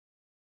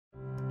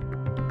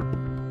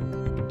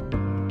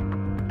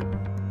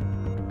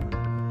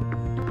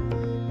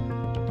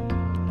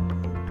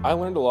I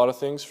learned a lot of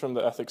things from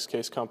the ethics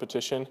case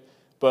competition,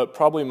 but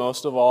probably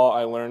most of all,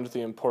 I learned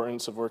the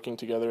importance of working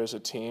together as a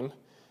team.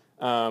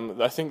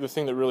 I think the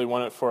thing that really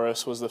won it for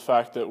us was the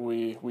fact that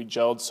we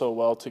gelled so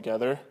well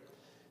together.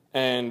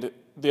 And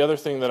the other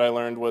thing that I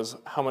learned was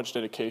how much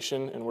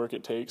dedication and work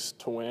it takes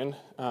to win.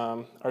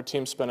 Our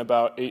team spent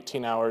about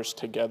 18 hours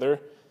together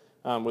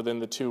within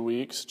the 2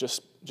 weeks,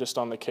 just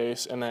on the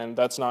case, and then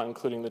that's not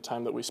including the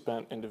time that we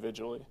spent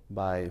individually.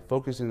 By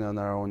focusing on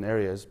our own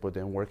areas, but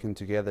then working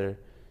together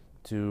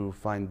to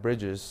find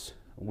bridges,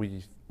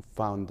 we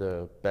found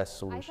the best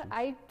solution.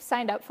 I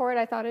signed up for it.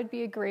 I thought it'd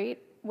be a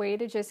great way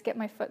to just get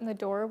my foot in the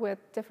door with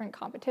different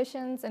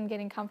competitions and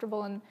getting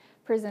comfortable in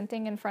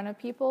presenting in front of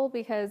people,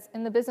 because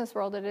in the business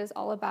world it is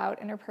all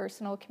about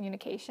interpersonal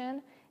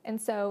communication,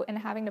 and so in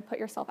having to put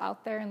yourself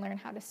out there and learn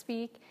how to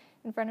speak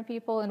in front of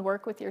people and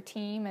work with your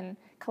team and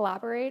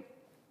collaborate,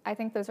 I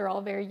think those are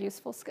all very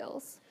useful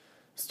skills.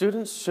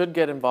 Students should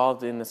get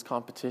involved in this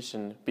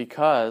competition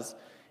because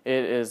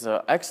it is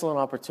an excellent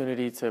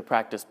opportunity to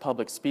practice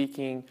public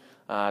speaking,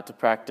 to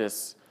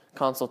practice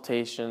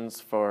consultations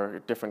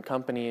for different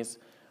companies,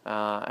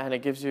 and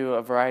it gives you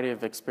a variety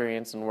of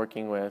experience in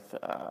working with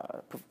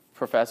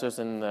professors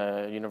in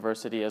the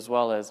university as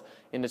well as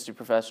industry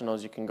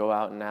professionals. You can go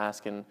out and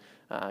ask and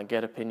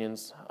get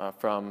opinions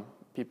from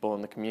people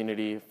in the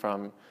community,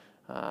 from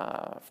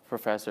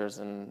professors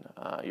and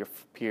your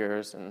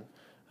peers, and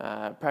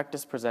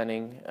practice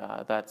presenting.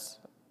 That's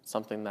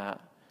something that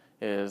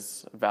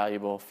is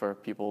valuable for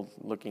people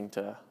looking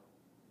to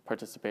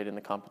participate in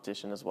the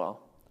competition as well.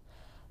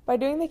 By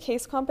doing the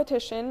case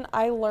competition,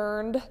 I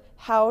learned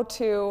how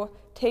to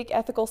take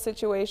ethical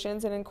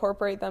situations and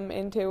incorporate them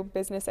into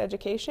business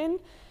education.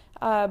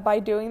 By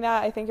doing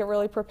that, I think it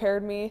really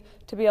prepared me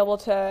to be able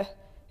to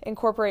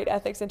incorporate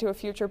ethics into a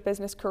future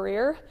business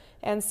career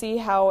and see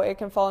how it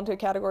can fall into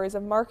categories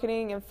of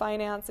marketing and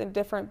finance and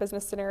different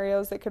business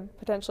scenarios that could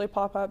potentially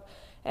pop up,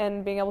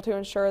 and being able to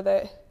ensure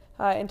that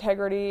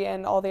integrity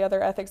and all the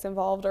other ethics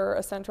involved are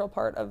a central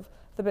part of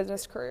the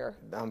business career.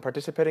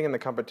 Participating in the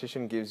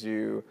competition gives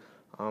you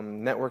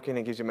networking.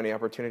 It gives you many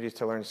opportunities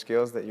to learn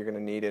skills that you're going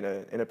to need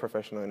in a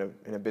professional,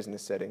 in a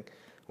business setting.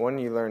 One,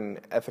 you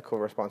learn ethical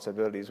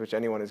responsibilities, which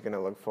anyone is going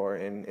to look for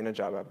in a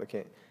job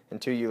applicant.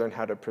 And two, you learn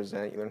how to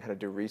present, you learn how to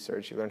do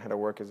research, you learn how to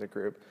work as a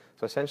group.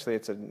 So essentially,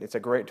 it's a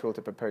great tool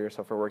to prepare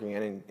yourself for working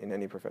in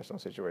any professional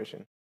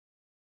situation.